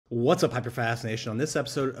What's up, Hyperfast Nation? On this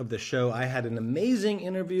episode of the show, I had an amazing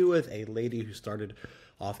interview with a lady who started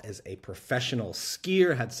off as a professional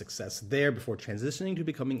skier, had success there before transitioning to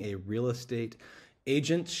becoming a real estate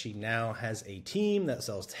agent. She now has a team that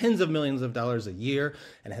sells tens of millions of dollars a year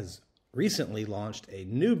and has recently launched a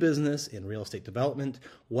new business in real estate development.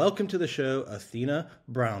 Welcome to the show, Athena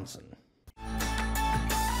Brownson.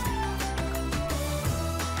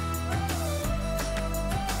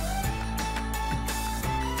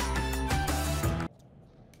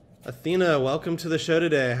 Athena, welcome to the show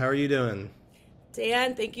today. How are you doing?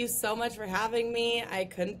 Dan, thank you so much for having me. I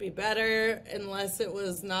couldn't be better unless it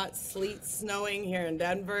was not sleet snowing here in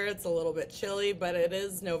Denver. It's a little bit chilly, but it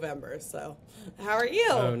is November. So, how are you?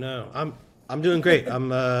 Oh no, I'm doing great. I'm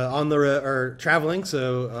traveling,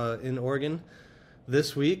 so in Oregon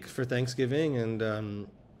this week for Thanksgiving, and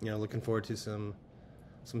looking forward to some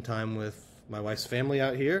time with my wife's family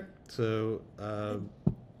out here. So.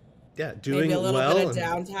 Doing maybe a little well. Bit of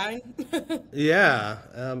downtime. Yeah,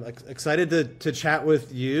 excited to chat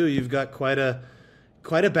with you. You've got quite a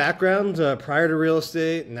background prior to real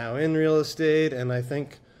estate, now in real estate, and I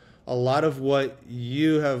think a lot of what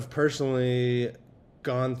you have personally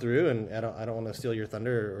gone through, and I don't want to steal your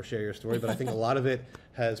thunder or share your story, but I think a lot of it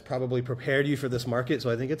has probably prepared you for this market. So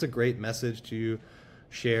I think it's a great message to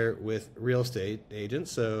share with real estate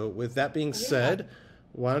agents. So with that being said,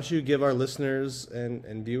 why don't you give our listeners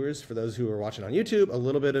and viewers, for those who are watching on YouTube, a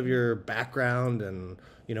little bit of your background and,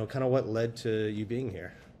 kind of what led to you being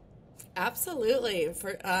here? Absolutely.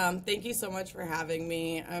 Thank you so much for having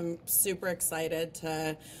me. I'm super excited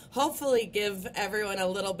to hopefully give everyone a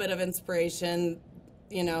little bit of inspiration.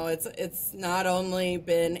 It's not only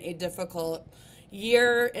been a difficult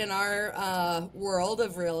year in our world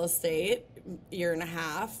of real estate, year and a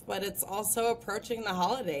half, but it's also approaching the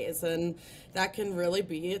holidays, and that can really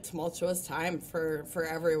be a tumultuous time for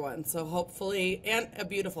everyone. So hopefully, and a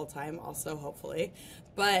beautiful time also, hopefully.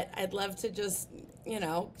 But I'd love to just,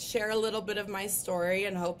 share a little bit of my story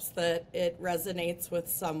in hopes that it resonates with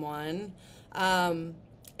someone. And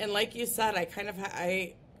like you said,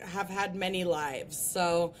 I have had many lives.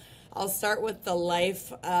 So I'll start with the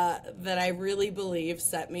life that I really believe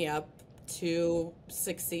set me up to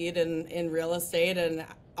succeed in real estate and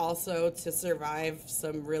also to survive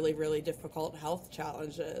some really, really difficult health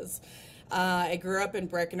challenges. I grew up in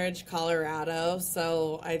Breckenridge, Colorado,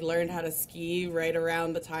 so I learned how to ski right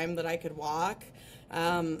around the time that I could walk.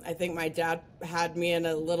 I think my dad had me in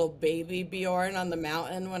a little baby Bjorn on the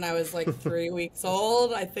mountain when I was like 3 weeks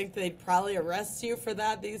old. I think they'd probably arrest you for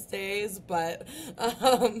that these days, but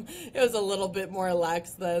it was a little bit more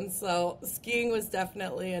lax then. So skiing was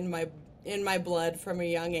definitely in my blood from a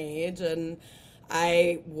young age, and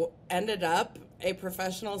I ended up a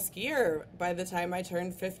professional skier by the time I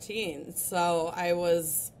turned 15. So I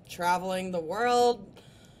was traveling the world,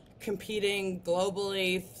 competing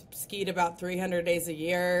globally, skied about 300 days a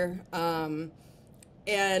year.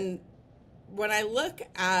 And when I look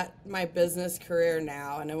at my business career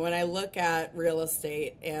now, and when I look at real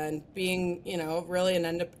estate and being, really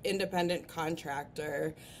an independent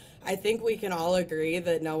contractor, I think we can all agree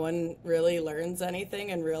that no one really learns anything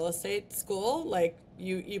in real estate school. Like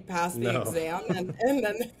you pass the exam and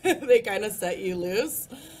then they kind of set you loose.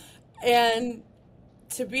 And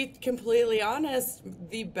to be completely honest,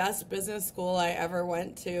 the best business school I ever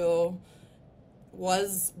went to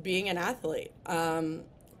was being an athlete. And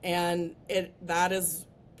that has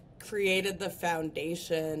created the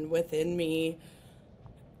foundation within me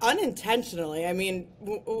unintentionally. I mean,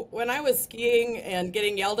 when I was skiing and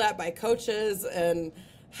getting yelled at by coaches and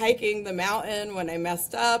hiking the mountain when I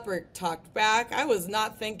messed up or talked back, I was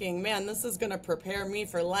not thinking, man, this is going to prepare me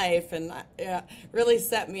for life and really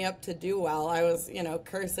set me up to do well. I was,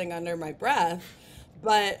 cursing under my breath.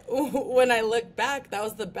 But when I look back, that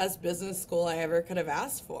was the best business school I ever could have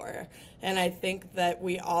asked for. And I think that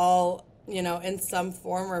we all, in some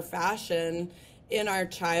form or fashion, in our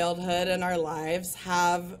childhood and our lives,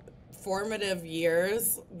 have formative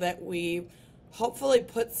years that we hopefully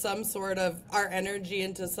put some sort of our energy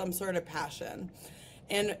into some sort of passion.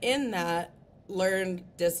 And in that, learned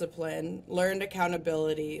discipline, learned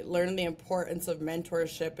accountability, learned the importance of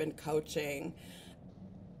mentorship and coaching.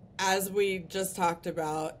 As we just talked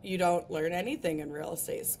about, you don't learn anything in real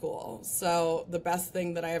estate school. So the best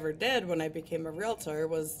thing that I ever did when I became a realtor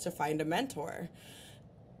was to find a mentor.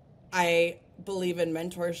 I believe in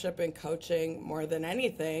mentorship and coaching more than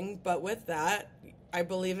anything, but with that, I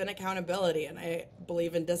believe in accountability and I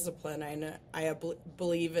believe in discipline. I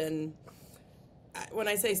believe in, when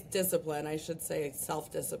I say discipline, I should say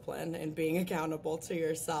self-discipline and being accountable to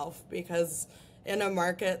yourself, because in a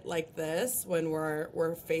market like this, when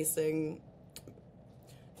we're facing,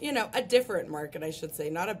 a different market, I should say,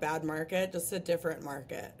 not a bad market, just a different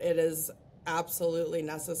market. It is absolutely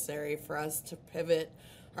necessary for us to pivot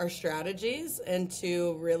our strategies and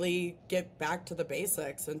to really get back to the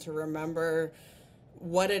basics and to remember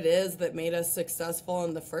what it is that made us successful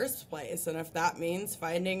in the first place. And if that means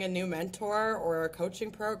finding a new mentor or a coaching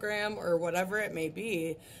program or whatever it may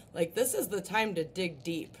be, like, this is the time to dig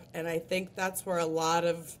deep. And I think that's where a lot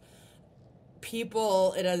of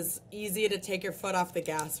people, it is easy to take your foot off the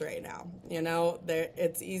gas right now.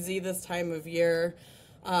 It's easy this time of year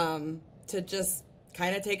to just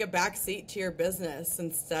kind of take a back seat to your business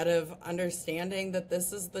instead of understanding that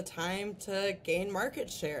this is the time to gain market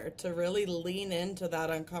share, to really lean into that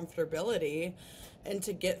uncomfortability and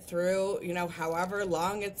to get through, however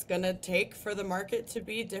long it's going to take for the market to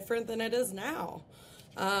be different than it is now.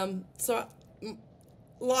 So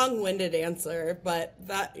long-winded answer, but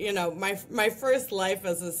that, my first life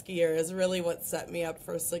as a skier is really what set me up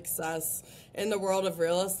for success in the world of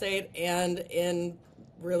real estate and in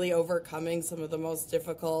really overcoming some of the most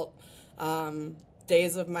difficult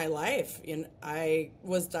days of my life. I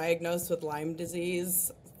was diagnosed with Lyme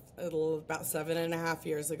disease about 7.5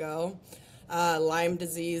 years ago. Lyme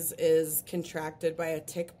disease is contracted by a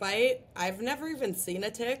tick bite. I've never even seen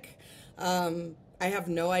a tick. I have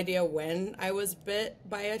no idea when I was bit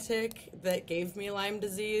by a tick that gave me Lyme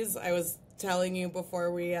disease. I was telling you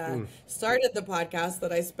before we started the podcast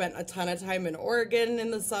that I spent a ton of time in Oregon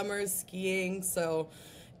in the summers skiing, so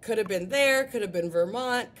could have been there, could have been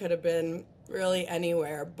Vermont, could have been really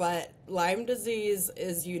anywhere. But Lyme disease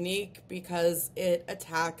is unique because it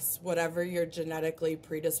attacks whatever you're genetically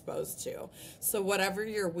predisposed to. So whatever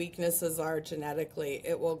your weaknesses are genetically,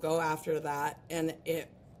 it will go after that, and it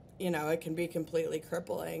can be completely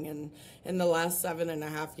crippling. And in the last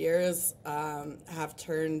 7.5 years have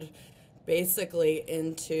turned basically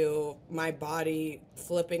into my body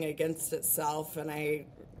flipping against itself, and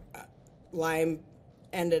Lyme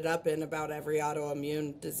ended up in about every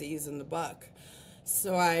autoimmune disease in the book.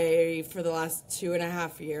 So for the last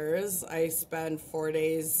 2.5 years, I spend 4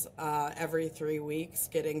 days every 3 weeks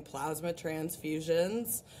getting plasma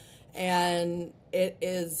transfusions. And it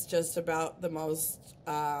is just about the most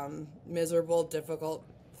miserable, difficult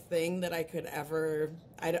thing that I could ever,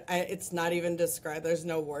 it's not even described. There's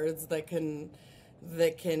no words that can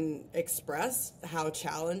express how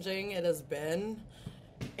challenging it has been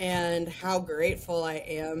and how grateful I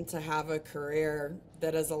am to have a career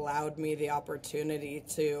that has allowed me the opportunity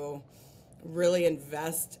to really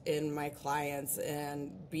invest in my clients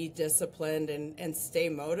and be disciplined and stay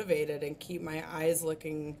motivated and keep my eyes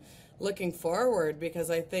looking forward.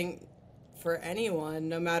 Because I think for anyone,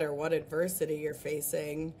 no matter what adversity you're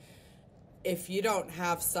facing, if you don't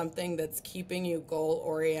have something that's keeping you goal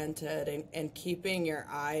oriented and keeping your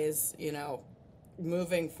eyes,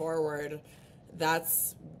 moving forward,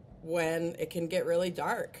 that's when it can get really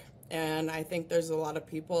dark. And I think there's a lot of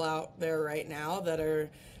people out there right now that are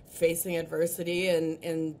facing adversity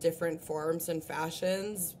in different forms and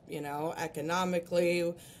fashions,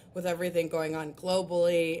 economically, with everything going on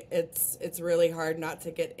globally. It's really hard not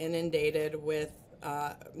to get inundated with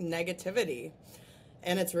negativity,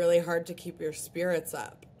 and it's really hard to keep your spirits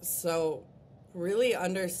up. So really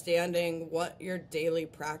understanding what your daily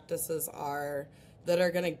practices are that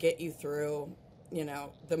are going to get you through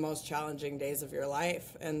the most challenging days of your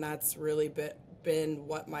life. And that's really been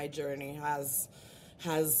what my journey has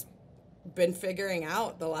been figuring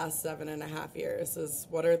out the last 7.5 years, is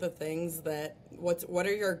what are the things what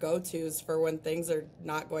are your go-tos for when things are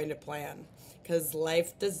not going to plan, because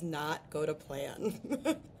life does not go to plan.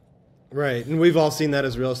 Right. And we've all seen that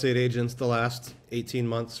as real estate agents the last 18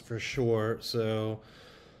 months for sure. So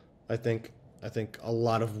I think a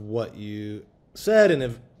lot of what you said and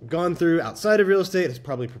have gone through outside of real estate has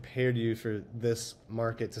probably prepared you for this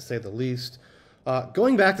market, to say the least.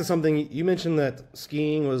 Going back to something you mentioned, that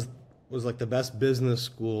skiing was like the best business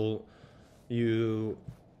school you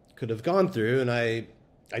could have gone through, and I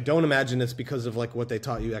don't imagine it's because of like what they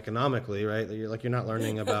taught you economically, right? You're not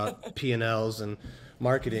learning about P&Ls and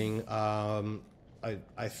marketing.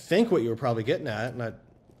 I think what you were probably getting at, and I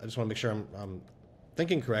just want to make sure I'm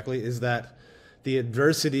thinking correctly, is that the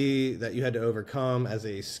adversity that you had to overcome as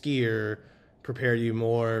a skier prepared you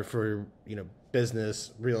more for,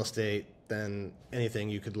 business, real estate than anything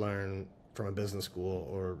you could learn from a business school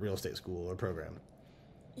or real estate school or program.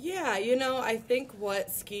 Yeah, I think what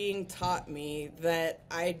skiing taught me that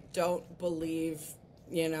I don't believe,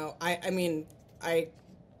 I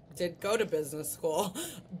did go to business school,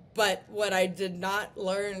 but what I did not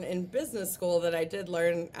learn in business school that I did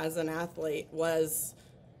learn as an athlete was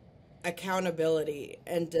accountability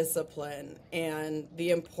and discipline and the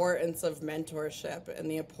importance of mentorship and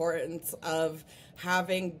the importance of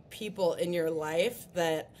having people in your life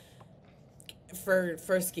that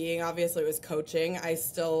for skiing, obviously it was coaching. I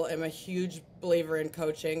still am a huge believer in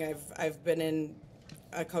coaching. I've been in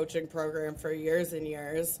a coaching program for years and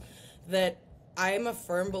years. That I am a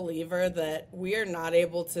firm believer that we are not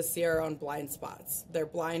able to see our own blind spots. They're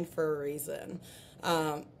blind for a reason.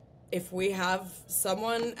 If we have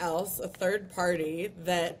someone else, a third party,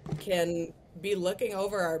 that can be looking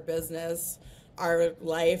over our business, our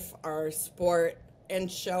life, our sport, and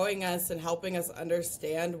showing us and helping us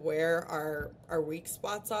understand where our weak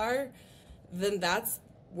spots are, then that's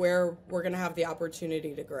where we're going to have the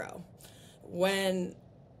opportunity to grow. When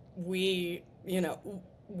we,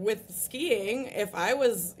 with skiing, if I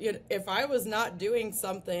was not doing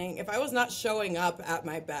something, if I was not showing up at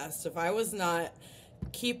my best, if I was not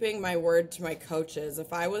keeping my word to my coaches,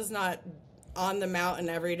 if I was not on the mountain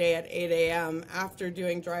every day at 8 a.m. after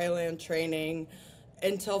doing dryland training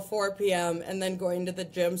until 4 p.m. and then going to the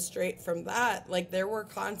gym straight from that, like, there were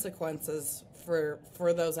consequences for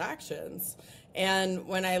those actions. And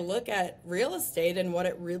when I look at real estate and what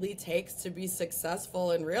it really takes to be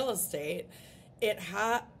successful in real estate,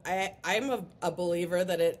 I'm a believer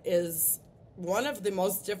that it is one of the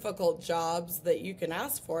most difficult jobs that you can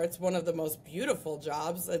ask for. It's one of the most beautiful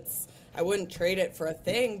jobs. I wouldn't trade it for a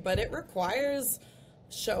thing, but it requires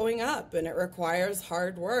showing up and it requires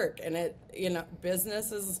hard work, and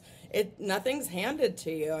business is, nothing's handed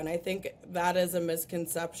to you. And I think that is a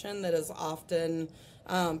misconception that is often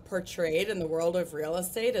portrayed in the world of real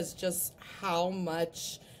estate, is just how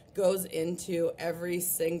much goes into every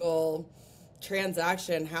single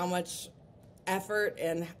transaction, how much effort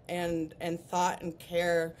and thought and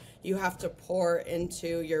care you have to pour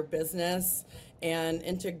into your business and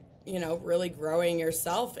into really growing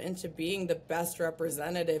yourself into being the best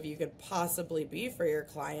representative you could possibly be for your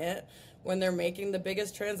client when they're making the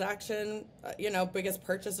biggest transaction, biggest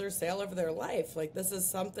purchase or sale of their life. Like, this is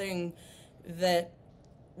something that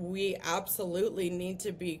we absolutely need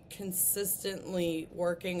to be consistently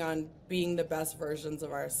working on, being the best versions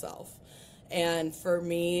of ourselves. And for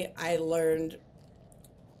me, I learned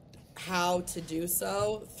how to do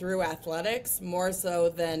so through athletics more so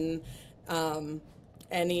than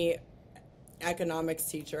any economics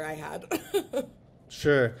teacher I had.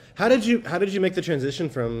 Sure. How did you make the transition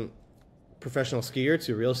from professional skier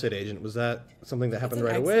to real estate agent? Was that something that happened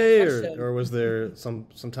right away, or was there some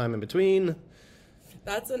time in between?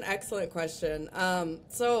 That's an excellent question.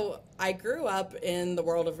 So I grew up in the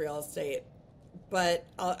world of real estate, but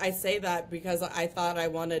I say that because I thought I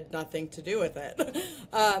wanted nothing to do with it.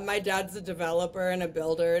 My dad's a developer and a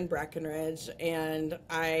builder in Breckenridge, and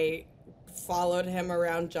I followed him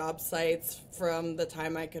around job sites from the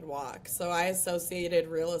time I could walk. So I associated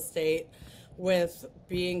real estate with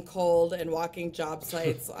being cold and walking job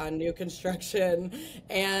sites on new construction,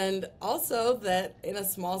 and also that in a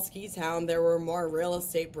small ski town there were more real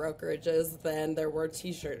estate brokerages than there were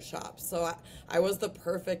t-shirt shops. So I was the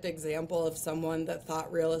perfect example of someone that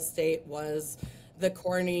thought real estate was the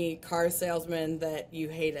corny car salesman that you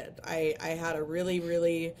hated. I had a really,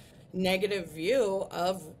 really negative view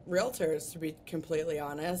of realtors, to be completely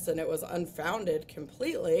honest, and it was unfounded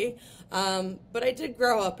completely, but I did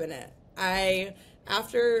grow up in it.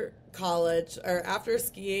 After college, or after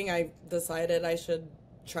skiing, I decided I should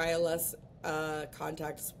try a less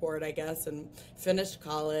contact sport, I guess, and finished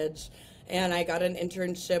college. And I got an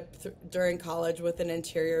internship during college with an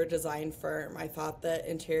interior design firm. I thought that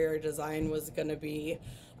interior design was going to be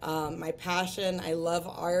my passion. I love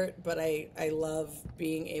art, but I love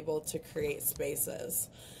being able to create spaces.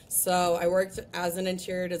 So I worked as an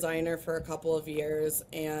interior designer for a couple of years,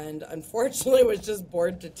 and unfortunately was just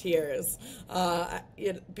bored to tears.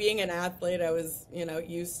 Being an athlete, I was,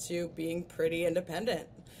 used to being pretty independent.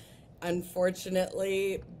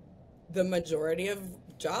 Unfortunately, the majority of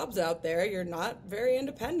jobs out there, you're not very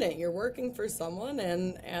independent. You're working for someone,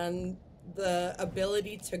 and the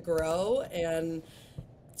ability to grow and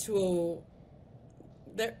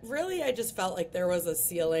really, I just felt like there was a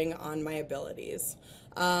ceiling on my abilities.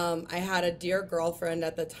 I had a dear girlfriend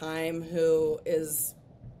at the time who is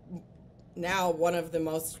now one of the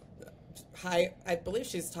most high, I believe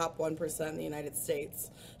she's top 1% in the United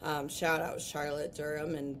States. Shout out Charlotte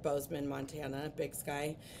Durham in Bozeman, Montana, Big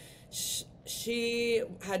Sky. She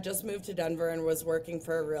had just moved to Denver and was working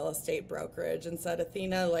for a real estate brokerage, and said,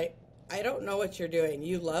 Athena, I don't know what you're doing.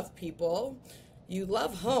 You love people, you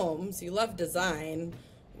love homes, you love design.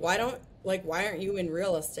 why aren't you in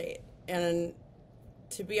real estate? And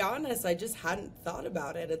to be honest, I just hadn't thought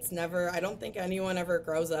about it. I don't think anyone ever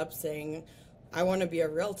grows up saying, I want to be a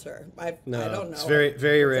realtor. I don't know. It's very,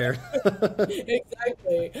 very rare.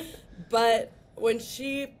 Exactly. But when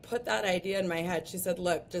she put that idea in my head, she said,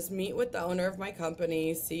 look, just meet with the owner of my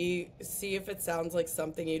company, see if it sounds like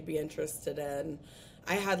something you'd be interested in.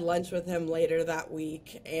 I had lunch with him later that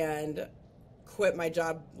week and quit my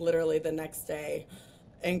job literally the next day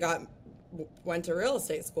and went to real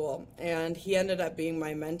estate school. And he ended up being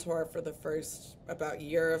my mentor for the first about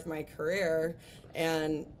year of my career.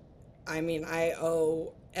 And I mean, I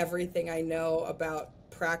owe everything I know about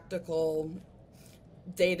practical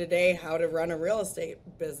day-to-day how to run a real estate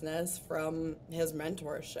business from his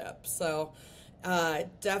mentorship. So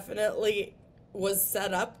definitely was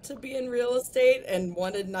set up to be in real estate and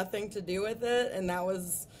wanted nothing to do with it. And that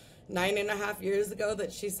was 9.5 years ago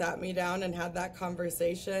that she sat me down and had that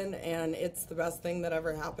conversation. And it's the best thing that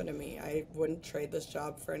ever happened to me. I wouldn't trade this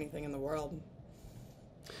job for anything in the world.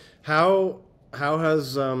 How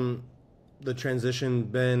has the transition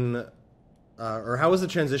been, or how was the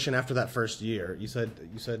transition after that first year? You said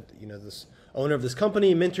this owner of this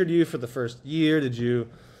company mentored you for the first year. Did you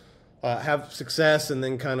have success and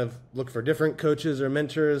then kind of look for different coaches or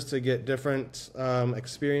mentors to get different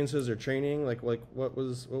experiences or training? Like what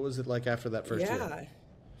was it like after that first year? Yeah.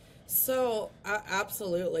 So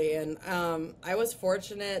absolutely. And I was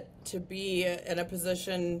fortunate to be in a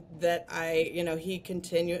position that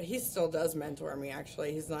he still does mentor me.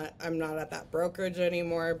 Actually, I'm not at that brokerage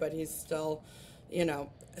anymore, but he's still,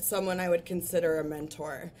 someone I would consider a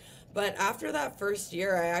mentor. But after that first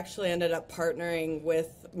year, I actually ended up partnering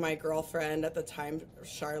with my girlfriend at the time,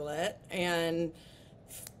 Charlotte, and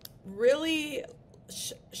really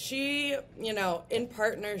she, in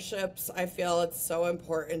partnerships, I feel it's so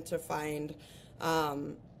important to find,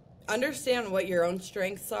 understand what your own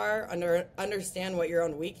strengths are, understand what your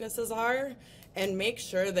own weaknesses are, and make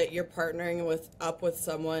sure that you're partnering with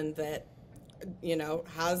someone that,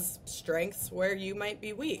 has strengths where you might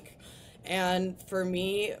be weak. And for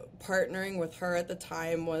me, partnering with her at the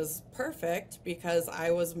time was perfect because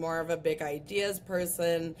I was more of a big ideas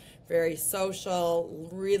person, very social,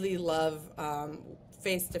 really love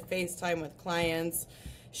face-to-face time with clients.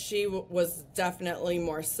 She was definitely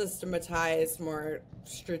more systematized, more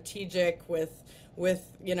strategic with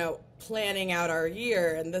planning out our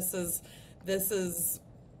year. And this is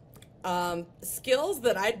skills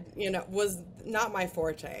that was not my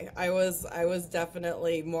forte. I was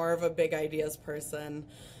definitely more of a big ideas person,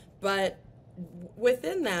 but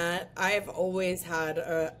within that, I've always had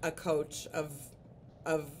a coach of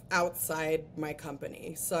outside my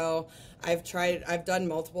company. So I've done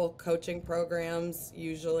multiple coaching programs,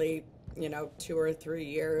 usually 2 or 3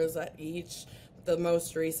 years at each. The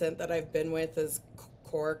most recent that I've been with is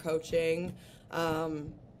core coaching.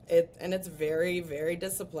 And it's very, very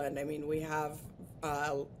disciplined. I mean, we have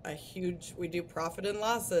we do profit and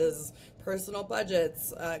losses, personal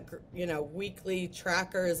budgets, weekly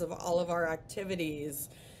trackers of all of our activities,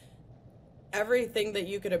 everything that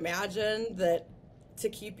you could imagine that to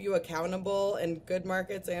keep you accountable in good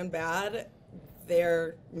markets and bad,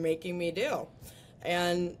 they're making me do.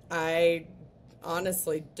 And I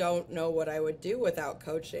honestly don't know what I would do without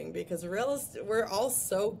coaching, because we're all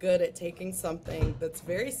so good at taking something that's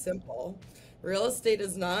very simple. Real estate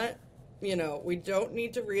is not, we don't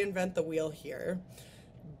need to reinvent the wheel here,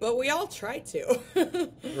 but we all try to.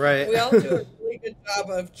 Right. We all do a really good job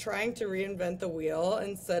of trying to reinvent the wheel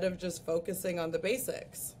instead of just focusing on the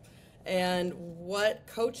basics. And what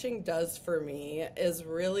coaching does for me is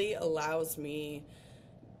really allows me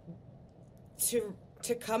to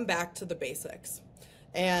come back to the basics.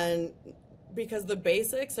 And because the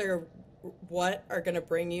basics are what are going to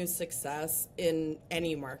bring you success in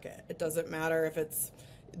any market. It doesn't matter if it's,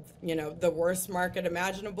 the worst market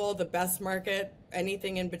imaginable, the best market,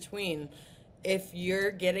 anything in between. If you're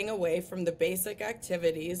getting away from the basic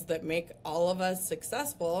activities that make all of us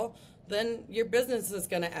successful, then your business is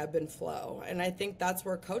going to ebb and flow. And I think that's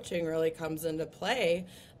where coaching really comes into play,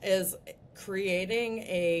 is creating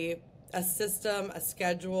a system, a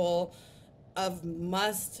schedule of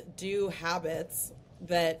must-do habits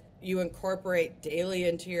that you incorporate daily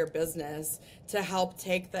into your business to help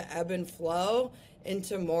take the ebb and flow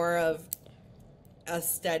into more of a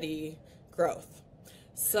steady growth.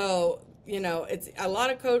 So, it's a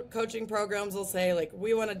lot of coaching programs will say, like,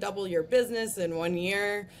 we want to double your business in 1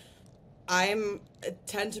 year.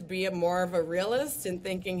 tend to be more of a realist in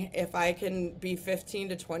thinking if I can be 15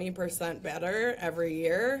 to 20% better every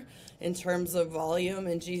year in terms of volume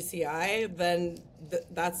and GCI, then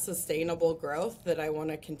that's sustainable growth that I want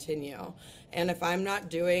to continue. And if I'm not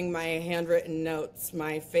doing my handwritten notes,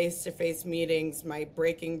 my face-to-face meetings, my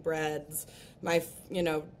breaking breads, my,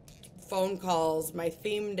 phone calls, my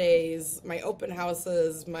theme days, my open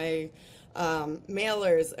houses, my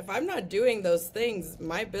mailers, if I'm not doing those things,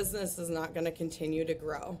 my business is not going to continue to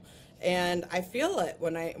grow. And I feel it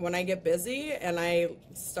when I get busy and I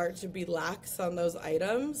start to be lax on those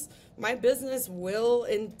items, my business will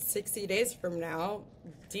in 60 days from now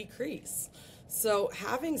decrease. So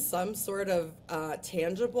having some sort of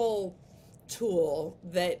tangible tool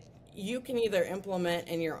that you can either implement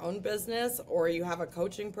in your own business or you have a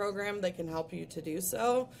coaching program that can help you to do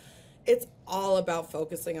so, it's all about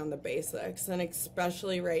focusing on the basics. And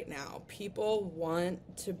especially right now, people want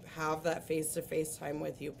to have that face-to-face time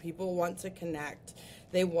with you. People want to connect.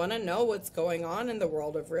 They want to know what's going on in the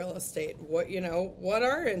world of real estate. What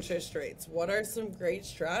are interest rates? What are some great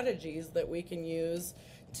strategies that we can use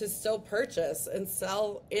to still purchase and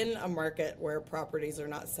sell in a market where properties are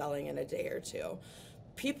not selling in a day or two?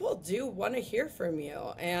 People do want to hear from you.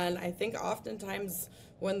 And I think oftentimes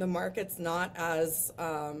when the market's not as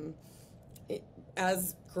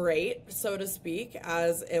great, so to speak,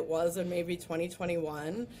 as it was in maybe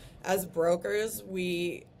 2021, as brokers,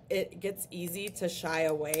 it gets easy to shy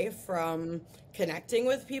away from connecting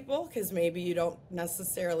with people because maybe you don't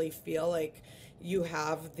necessarily feel like you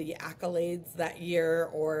have the accolades that year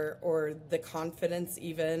or the confidence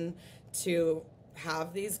even to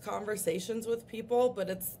have these conversations with people. But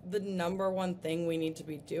it's the number one thing we need to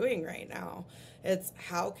be doing right now. It's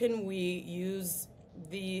how can we use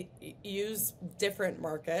different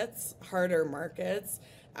markets, harder markets,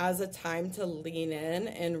 as a time to lean in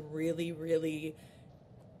and really, really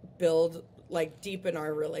build, deepen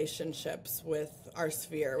our relationships with our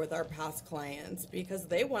sphere, with our past clients, because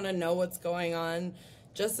they want to know what's going on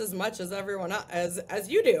just as much as everyone else, as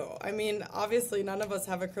you do. I mean, obviously none of us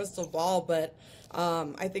have a crystal ball, but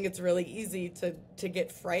I think it's really easy to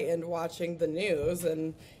get frightened watching the news.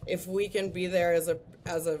 And if we can be there as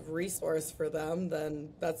a resource for them, then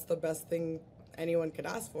that's the best thing anyone could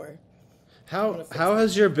ask for. How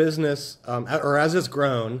has your business, or as it's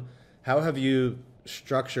grown, how have you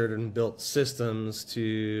structured and built systems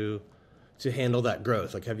to handle that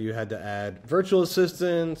growth? Have you had to add virtual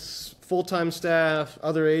assistants, full-time staff,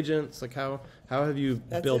 other agents? How have you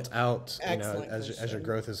built out, as your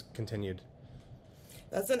growth has continued?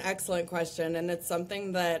 That's an excellent question, and it's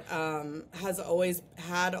something that had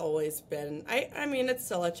always been. I mean, it's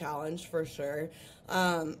still a challenge for sure.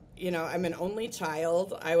 I'm an only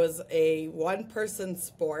child. I was a one-person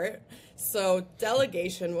sport, so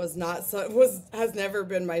delegation has never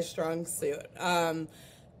been my strong suit.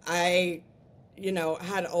 I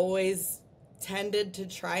had always tended to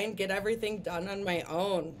try and get everything done on my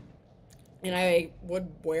own, and I would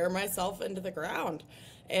wear myself into the ground.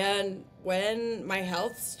 And when my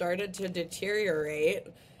health started to deteriorate,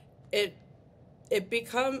 in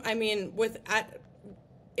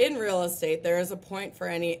real estate, there is a point for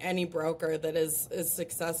any broker that is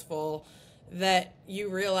successful that you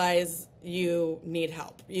realize you need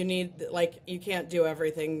help. You can't do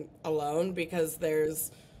everything alone because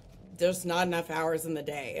there's not enough hours in the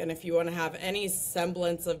day. And if you want to have any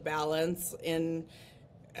semblance of balance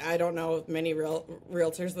I don't know many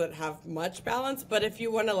realtors that have much balance, but if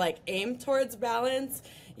you want to aim towards balance,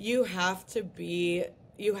 you have to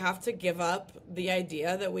give up the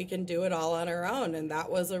idea that we can do it all on our own. And that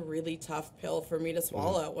was a really tough pill for me to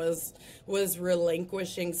swallow, was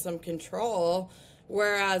relinquishing some control.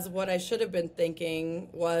 Whereas what I should have been thinking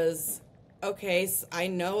was, okay, so I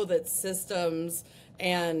know that systems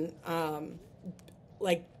and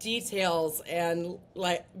details and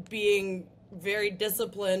being very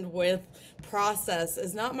disciplined with process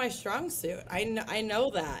is not my strong suit. I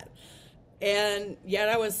know that. And yet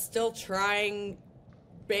I was still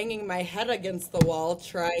banging my head against the wall,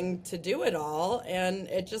 trying to do it all, and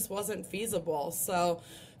it just wasn't feasible. So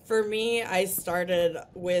for me, I started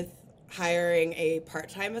with hiring a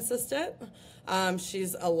part-time assistant.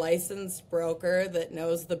 She's a licensed broker that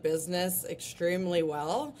knows the business extremely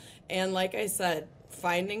well. And like I said,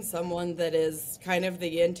 finding someone that is kind of the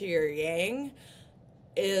yin to your yang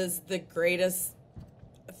is the greatest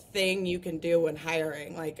thing you can do when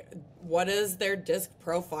hiring. What is their DISC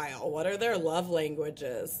profile? What are their love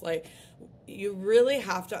languages? You really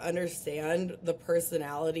have to understand the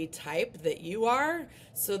personality type that you are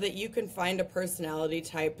so that you can find a personality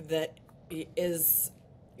type that is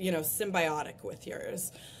symbiotic with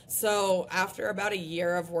yours. So after about a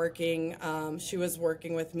year of working, she was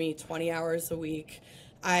working with me 20 hours a week.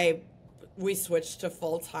 We switched to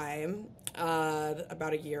full time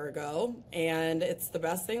about a year ago, and it's the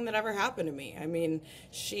best thing that ever happened to me. I mean,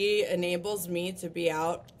 she enables me to be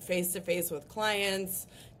out face to face with clients,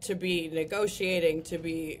 to be negotiating, to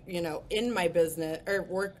be, in my business,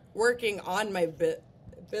 or working on my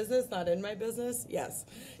business, not in my business. Yes.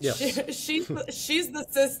 She's the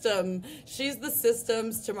system. She's the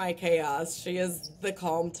systems to my chaos. She is the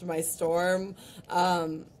calm to my storm.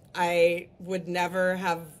 I would never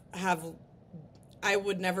I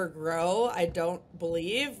would never grow, I don't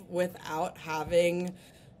believe, without having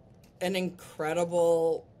an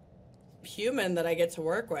incredible human that I get to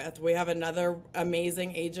work with. We have another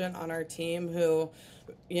amazing agent on our team who,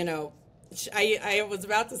 I was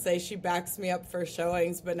about to say she backs me up for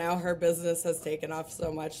showings, but now her business has taken off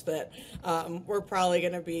so much that we're probably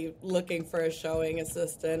going to be looking for a showing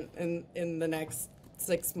assistant in the next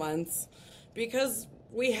 6 months, because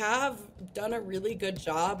we have done a really good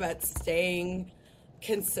job at staying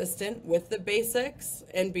consistent with the basics.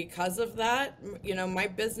 And because of that, my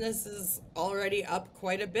business is already up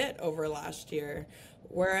quite a bit over last year.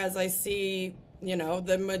 Whereas I see,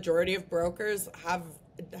 the majority of brokers have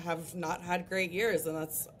not had great years, and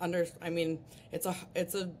that's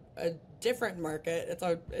it's a different market.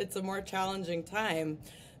 It's a more challenging time.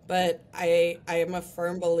 But I am a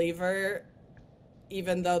firm believer,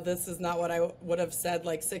 even though this is not what I would have said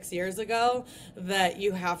like 6 years ago, that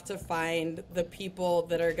you have to find the people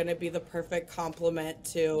that are going to be the perfect complement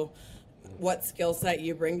to what skill set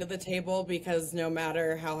you bring to the table, because no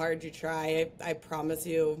matter how hard you try, I promise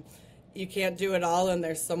you, you can't do it all, and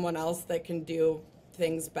there's someone else that can do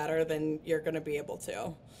things better than you're going to be able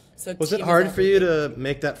to. So was it hard for you to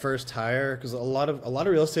make that first hire? Because a lot of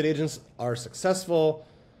real estate agents are successful.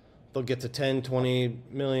 They'll get to 10, 20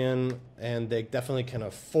 million, and they definitely can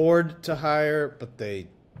afford to hire, but they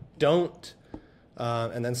don't.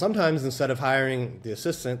 And then sometimes instead of hiring the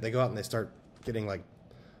assistant, they go out and they start getting like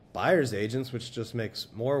buyer's agents, which just makes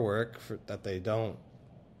more work that they don't,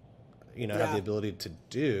 have the ability to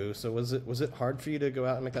do. So was it hard for you to go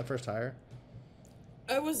out and make that first hire?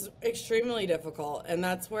 It was extremely difficult, and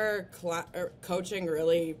that's where coaching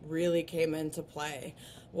really, really came into play.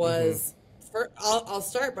 I'll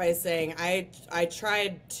start by saying I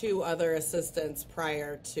tried 2 other assistants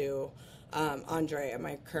prior to Andrea,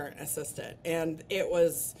 my current assistant, and it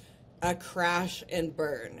was a crash and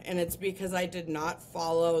burn. And it's because I did not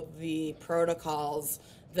follow the protocols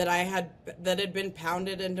that had been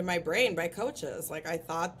pounded into my brain by coaches. Like, I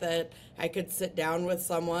thought that I could sit down with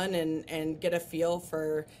someone and get a feel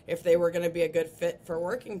for if they were going to be a good fit for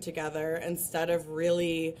working together, instead of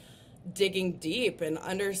really digging deep and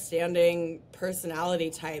understanding personality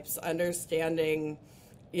types, understanding,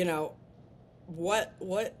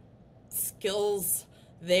 what skills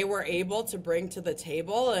they were able to bring to the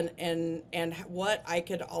table, and what I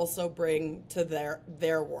could also bring to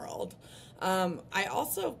their world. I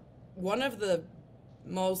also, one of the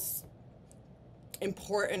most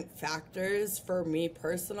important factors for me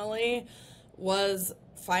personally was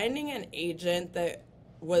finding an agent that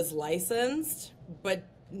was licensed, but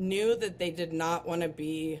knew that they did not want to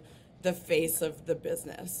be the face of the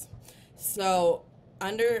business. So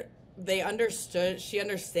she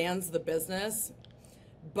understands the business,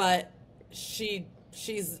 but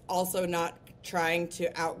she's also not trying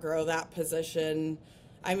to outgrow that position.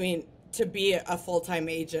 I mean, to be a full-time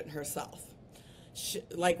agent herself.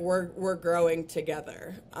 We're growing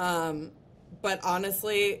together. But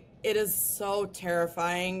honestly, it is so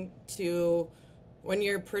terrifying when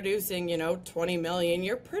you're producing, 20 million,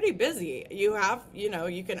 you're pretty busy. You have,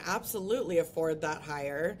 you can absolutely afford that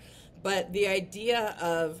hire. But the idea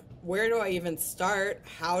of, where do I even start?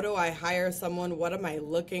 How do I hire someone? What am I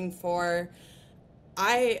looking for?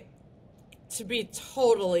 To be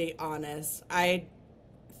totally honest,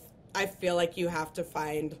 I feel like you have to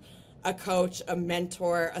find a coach, a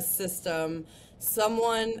mentor, a system,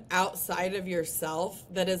 someone outside of yourself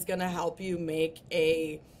that is going to help you make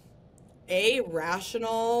a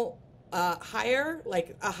rational hire,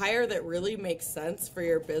 like a hire that really makes sense for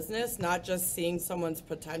your business, not just seeing someone's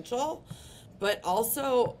potential, but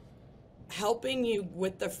also helping you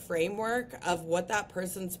with the framework of what that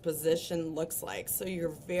person's position looks like. So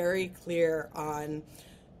you're very clear on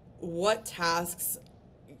what tasks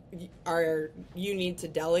you need to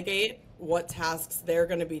delegate, what tasks they're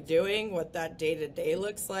going to be doing, what that day-to-day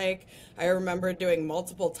looks like. I remember doing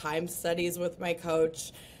multiple time studies with my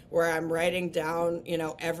coach where I'm writing down,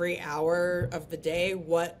 every hour of the day,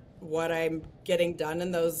 what I'm getting done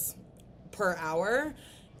in those per hour.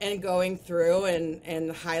 and going through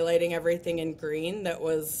and highlighting everything in green that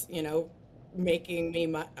was, making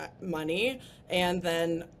me money, and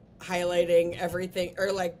then highlighting everything,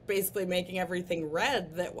 or like basically making everything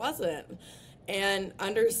red that wasn't. And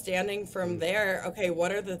understanding from there, okay,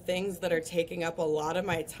 what are the things that are taking up a lot of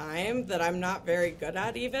my time that I'm not very good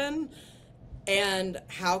at even? And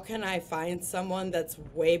how can I find someone that's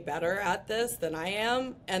way better at this than I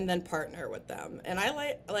am, and then partner with them? And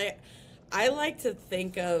I like to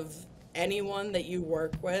think of anyone that you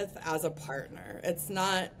work with as a partner. It's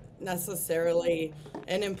not necessarily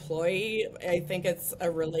an employee. I think it's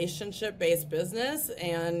a relationship-based business,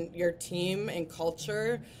 and your team and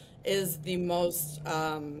culture is the most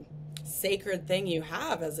sacred thing you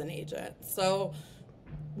have as an agent. So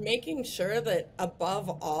making sure that above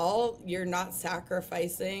all, you're not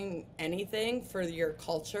sacrificing anything for your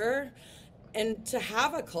culture. And to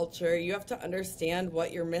have a culture, you have to understand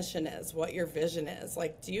what your mission is, what your vision is.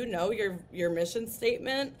 Like, do you know your mission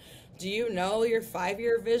statement? Do you know your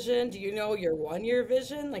 5-year vision? Do you know your 1-year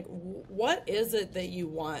vision? Like, what is it that you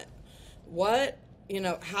want? What,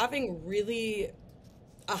 having really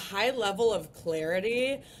a high level of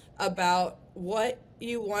clarity about what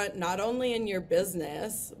you want, not only in your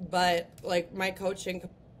business, but like my coaching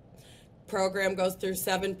program goes through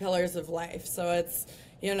 7 pillars of life. So it's,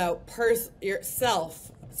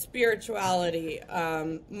 yourself, spirituality,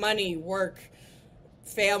 money, work,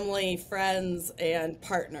 family, friends, and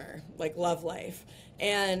partner, like love life.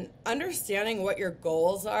 And understanding what your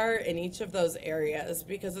goals are in each of those areas,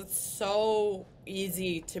 because it's so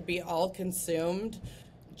easy to be all consumed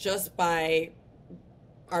just by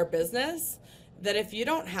our business, that if you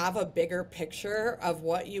don't have a bigger picture of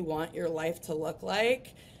what you want your life to look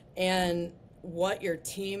like and what your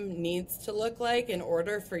team needs to look like in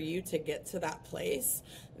order for you to get to that place,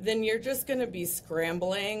 then you're just going to be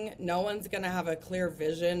scrambling. No one's going to have a clear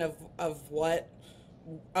vision of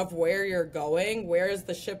where you're going. Where is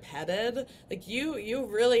the ship headed? Like you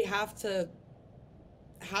really have to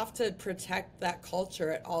protect that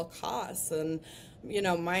culture at all costs. And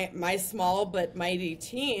my small but mighty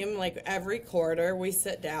team, like every quarter we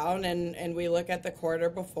sit down and we look at the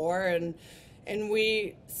quarter before and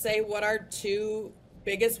we say what our 2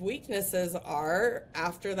 biggest weaknesses are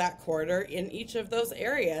after that quarter in each of those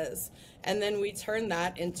areas. And then we turn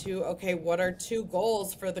that into, okay, what are 2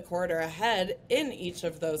 goals for the quarter ahead in each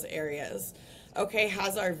of those areas? Okay,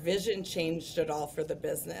 has our vision changed at all for the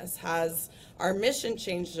business? Has our mission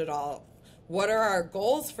changed at all? What are our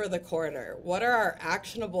goals for the quarter? What are our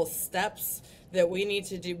actionable steps that we need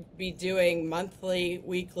to be doing monthly,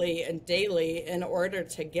 weekly, and daily in order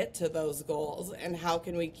to get to those goals? And how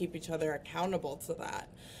can we keep each other accountable to that?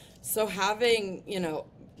 So having,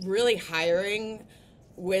 really hiring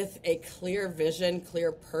with a clear vision,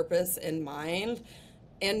 clear purpose in mind,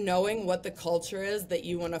 and knowing what the culture is that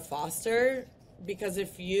you want to foster. Because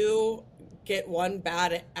if you get one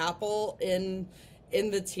bad apple in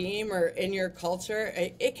the team or in your culture,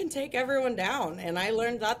 it can take everyone down. And I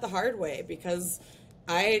learned that the hard way, because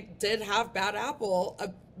I did have bad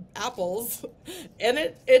apples and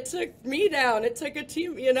it took me down. It took a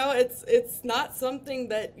team, it's not something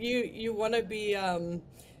that you want to be,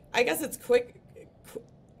 I guess it's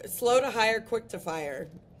slow to hire, quick to fire.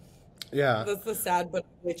 Yeah. That's the sad but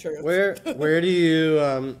the truth. Where do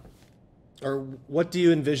you, or what do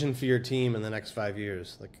you envision for your team in the next 5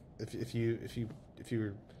 years? Like if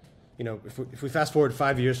we fast forward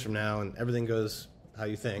 5 years from now and everything goes how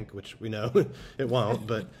you think, which we know it won't,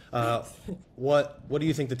 but what do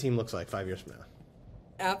you think the team looks like 5 years from now?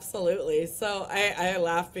 Absolutely. So I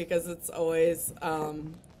laugh because it's always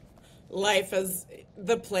life is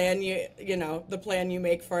the plan the plan you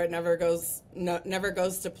make for it never goes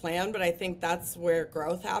to plan, but I think that's where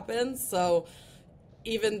growth happens. So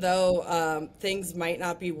even though things might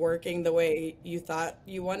not be working the way you thought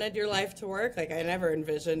you wanted your life to work, like I never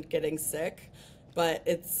envisioned getting sick, but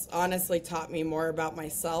it's honestly taught me more about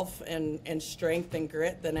myself and strength and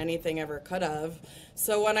grit than anything ever could have.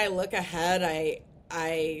 So when I look ahead,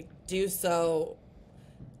 I do so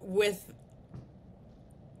with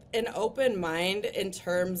an open mind in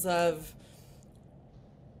terms of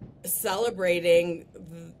celebrating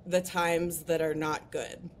the times that are not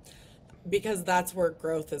good, because that's where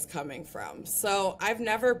growth is coming from. So I've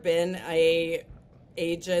never been a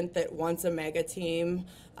agent that wants a mega team.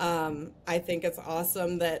 I think it's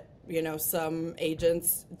awesome that, some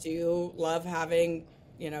agents do love having,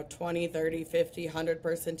 20, 30, 50, 100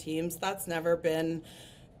 person teams. That's never been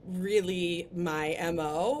really my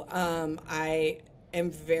MO. I am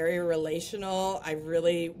very relational. I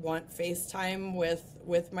really want FaceTime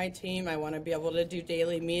with my team. I want to be able to do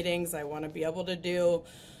daily meetings. I want to be able to do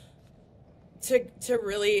to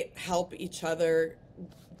really help each other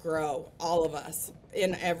grow, all of us,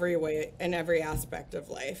 in every way, in every aspect of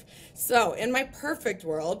life. So in my perfect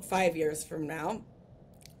world, 5 years from now,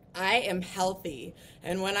 I am healthy.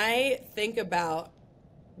 And when I think about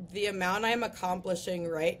the amount I'm accomplishing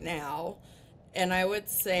right now, and I would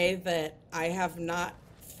say that I have not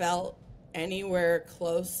felt anywhere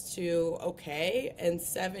close to okay in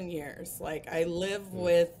 7 years. Like, I live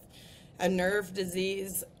with a nerve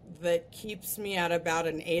disease that keeps me at about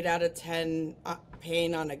an 8 out of 10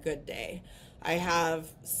 pain on a good day. I have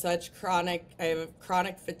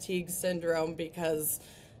chronic fatigue syndrome because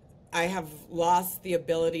I have lost the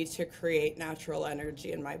ability to create natural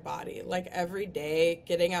energy in my body. Like, every day,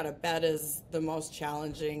 getting out of bed is the most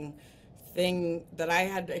challenging thing that I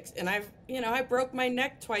had. And I broke my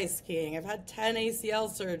neck twice skiing. I've had 10 ACL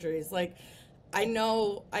surgeries. Like, I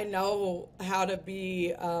know how to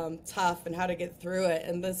be tough and how to get through it.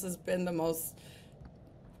 And this has been the most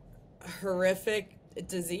horrific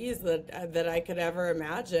disease that I could ever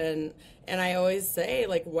imagine. And I always say,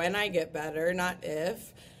 like, when I get better, not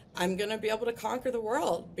if, I'm going to be able to conquer the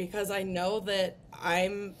world, because I know that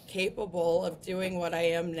I'm capable of doing what I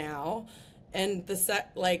am now. And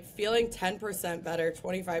feeling 10% better,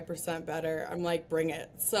 25% better, I'm like, bring it.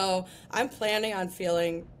 So I'm planning on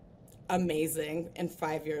feeling amazing in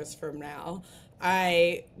 5 years from now.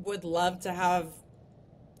 I would love to have,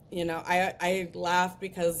 I laugh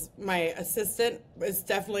because my assistant is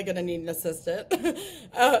definitely going to need an assistant,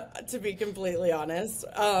 to be completely honest.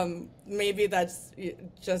 Maybe that's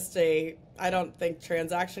just I don't think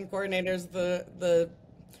transaction coordinator is the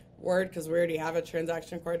word, because we already have a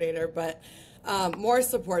transaction coordinator, but more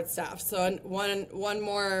support staff. So one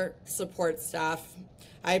more support staff.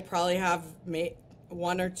 I probably have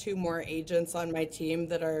one or two more agents on my team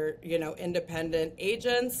that are, independent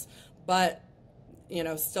agents, but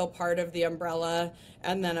still part of the umbrella,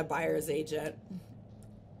 and then a buyer's agent.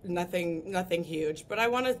 Nothing huge, but I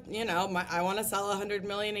want to, I want to sell 100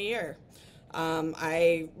 million a year. I'm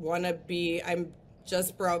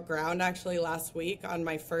just broke ground actually last week on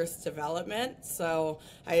my first development. So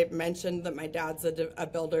I mentioned that my dad's a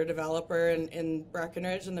builder developer in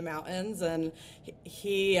Breckenridge in the mountains, and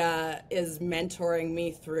he is mentoring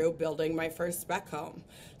me through building my first spec home.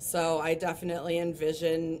 So I definitely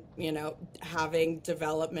envision, having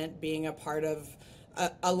development being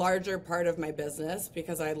a larger part of my business,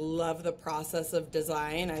 because I love the process of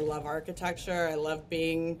design. I love architecture. I love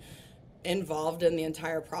being involved in the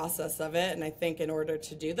entire process of it. And I think in order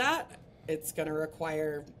to do that, it's going to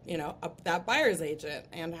require, that buyer's agent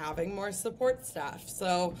and having more support staff.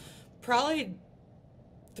 So probably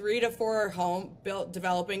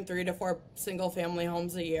developing 3 to 4 single family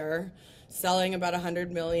homes a year, selling about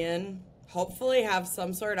 100 million, hopefully have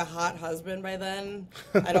some sort of hot husband by then.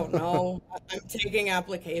 I don't know. I'm taking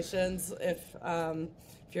applications if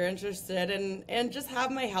you're interested, and just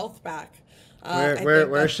have my health back.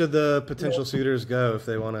 Where should the potential suitors go if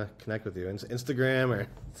they want to connect with you? Instagram or?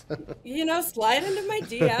 Slide into my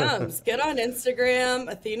DMs. Get on Instagram,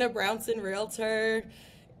 Athena Brownson Realtor.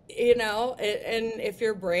 And if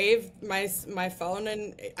you're brave, my phone,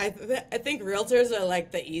 and I think realtors are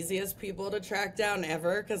like the easiest people to track down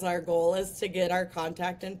ever, because our goal is to get our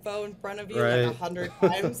contact info in front of you right. like 100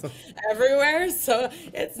 times everywhere. So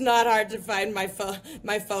it's not hard to find my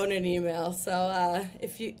phone and email. So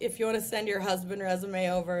if you want to send your husband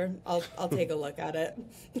resume over, I'll take a look at it.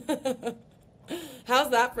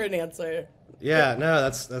 How's that for an answer? Yeah, no,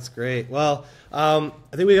 that's great. Well, I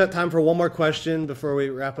think we got time for one more question before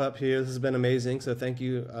we wrap up here. This has been amazing, so thank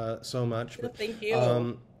you so much. Thank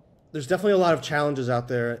you. There's definitely a lot of challenges out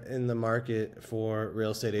there in the market for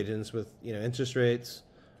real estate agents with, interest rates,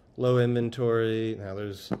 low inventory. Now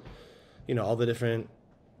there's, all the different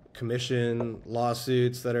commission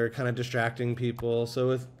lawsuits that are kind of distracting people. So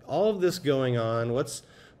with all of this going on, what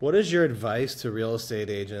is your advice to real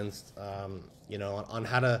estate agents, on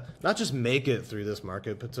how to not just make it through this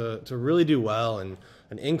market, but to really do well and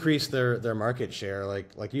increase their market share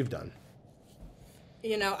like you've done?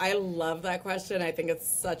 I love that question. I think it's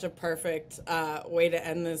such a perfect way to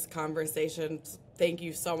end this conversation. Thank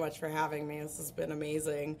you so much for having me. This has been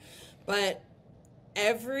amazing. But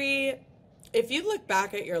if you look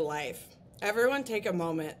back at your life, everyone take a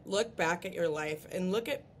moment, look back at your life and look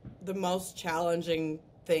at the most challenging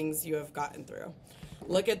things you have gotten through.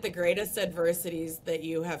 Look at the greatest adversities that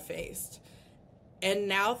you have faced. And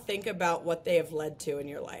now think about what they have led to in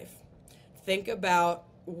your life. Think about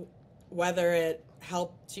whether it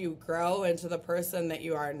helped you grow into the person that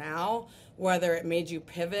you are now, whether it made you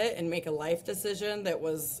pivot and make a life decision that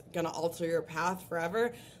was going to alter your path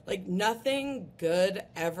forever. Like, nothing good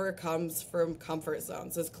ever comes from comfort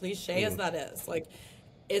zones, as cliche as that is. Like,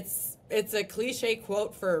 it's a cliche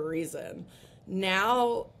quote for a reason.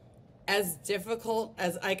 Now, as difficult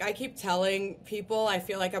as I keep telling people, I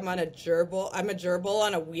feel like I'm a gerbil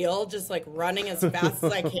on a wheel, just like running as fast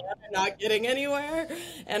as I can and not getting anywhere.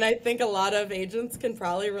 And I think a lot of agents can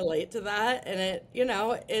probably relate to that. And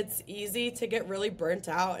it's easy to get really burnt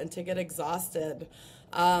out and to get exhausted.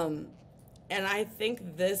 And I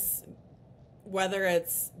think this, whether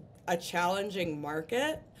it's a challenging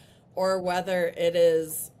market or whether it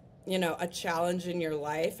is, a challenge in your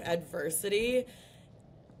life, adversity,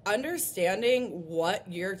 understanding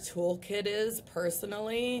what your toolkit is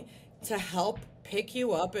personally to help pick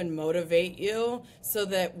you up and motivate you so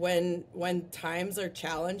that when times are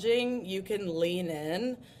challenging, you can lean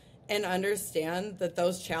in and understand that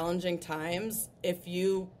those challenging times, if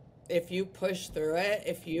you push through it,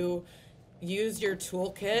 if you use your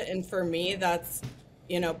toolkit, and for me, that's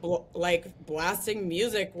like blasting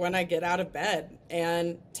music when I get out of bed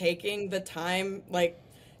and taking the time, like,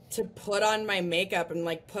 to put on my makeup and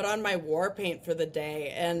like put on my war paint for the day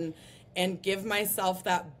and give myself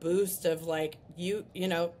that boost of like, you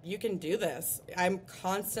can do this. I'm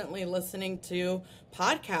constantly listening to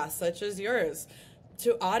podcasts such as yours,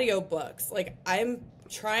 to audiobooks. Like, I'm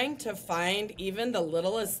trying to find even the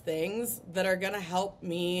littlest things that are going to help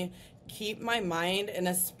me keep my mind in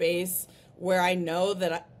a space where I know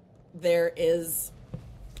that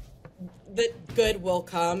that good will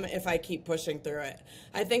come if I keep pushing through it.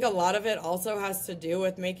 I think a lot of it also has to do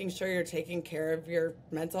with making sure you're taking care of your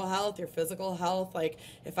mental health, your physical health. Like,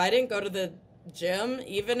 if I didn't go to the gym,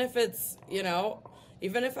 even if it's,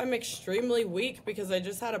 even if I'm extremely weak because I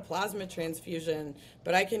just had a plasma transfusion,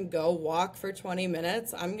 but I can go walk for 20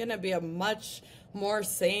 minutes, I'm going to be a much more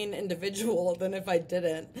sane individual than if I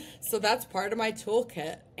didn't. So that's part of my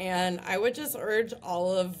toolkit. And I would just urge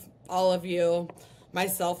all of you,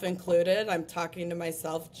 myself included, I'm talking to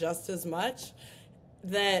myself just as much,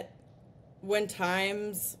 that when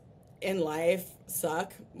times in life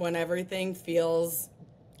suck, when everything feels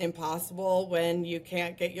impossible, when you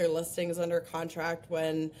can't get your listings under contract,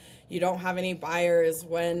 when you don't have any buyers,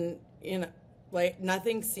 when, like,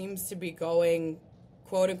 nothing seems to be going,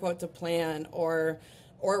 quote unquote, to plan or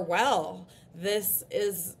well, this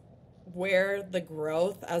is where the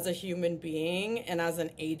growth as a human being and as an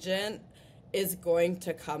agent is going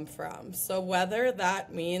to come from. So whether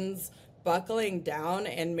that means buckling down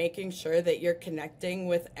and making sure that you're connecting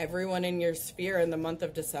with everyone in your sphere in the month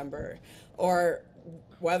of December, or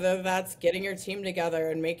whether that's getting your team together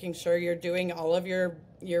and making sure you're doing all of your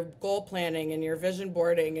goal planning and your vision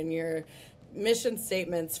boarding and your mission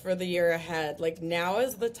statements for the year ahead. Like, now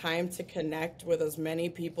is the time to connect with as many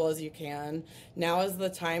people as you can. Now is the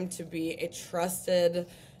time to be a trusted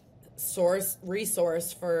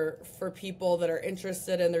resource for people that are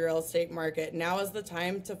interested in the real estate market. Now is the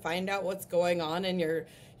time to find out what's going on in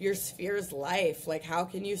your sphere's life. Like, how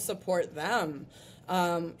can you support them?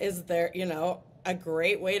 Is there, a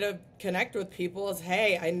great way to connect with people is,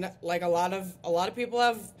 hey, I know, like, a lot of people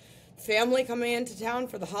have family coming into town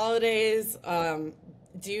for the holidays.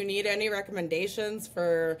 Do you need any recommendations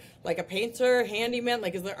for, like, a painter, handyman?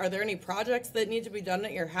 Like, are there any projects that need to be done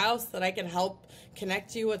at your house that I can help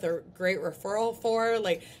connect you with a great referral for?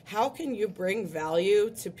 Like, how can you bring value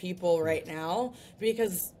to people right now?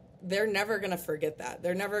 Because they're never going to forget that.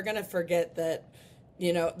 They're never going to forget that,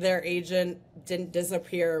 their agent didn't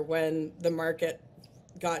disappear when the market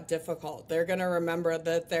got difficult. They're going to remember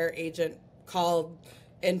that their agent called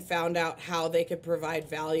and found out how they could provide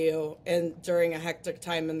value during a hectic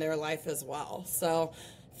time in their life as well. So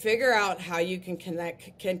figure out how you can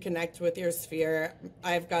connect with your sphere.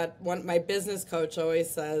 I've got my business coach always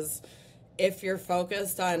says, if you're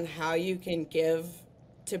focused on how you can give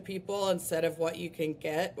to people instead of what you can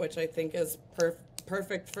get, which I think is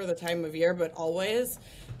perfect for the time of year, but always,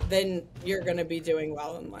 then you're going to be doing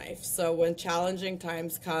well in life. So when challenging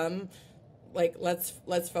times come, like, let's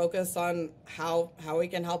focus on how we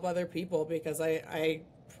can help other people, because I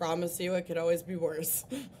promise you it could always be worse.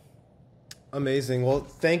 Amazing. Well,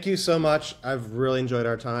 thank you so much. I've really enjoyed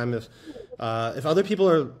our time. If other people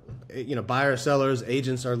are, buyers, sellers,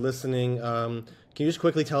 agents are listening, can you just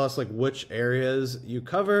quickly tell us, like, which areas you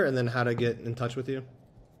cover and then how to get in touch with you?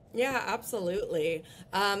 Yeah, absolutely.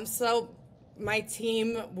 So my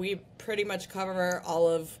team, we pretty much cover all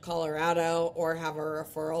of Colorado or have a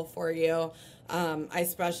referral for you. I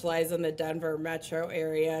specialize in the Denver metro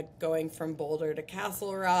area, going from Boulder to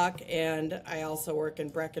Castle Rock, and I also work in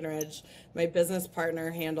Breckenridge. My business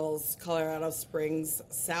partner handles Colorado Springs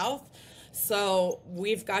South. So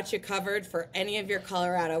we've got you covered for any of your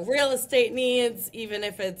Colorado real estate needs, even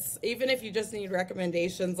if you just need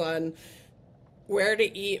recommendations on where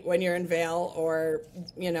to eat when you're in Vail, or,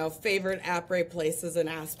 favorite après places in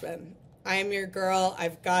Aspen. I'm your girl.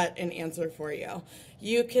 I've got an answer for you.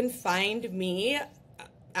 You can find me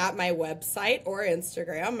at my website or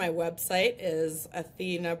Instagram. My website is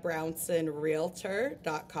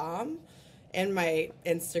AthenaBrownsonRealtor.com. And my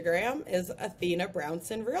Instagram is Athena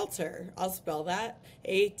Brownson Realtor. I'll spell that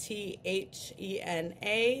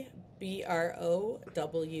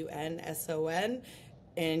AthenaBrownson.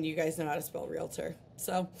 And you guys know how to spell realtor.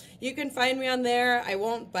 So you can find me on there. I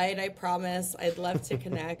won't bite, I promise. I'd love to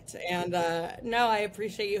connect. And no, I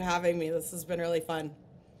appreciate you having me. This has been really fun.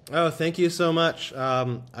 Oh, thank you so much.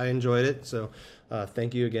 I enjoyed it. So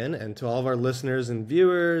thank you again. And to all of our listeners and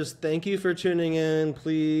viewers, thank you for tuning in.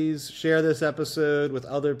 Please share this episode with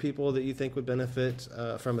other people that you think would benefit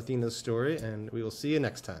from Athena's story. And we will see you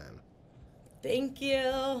next time. Thank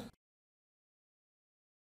you.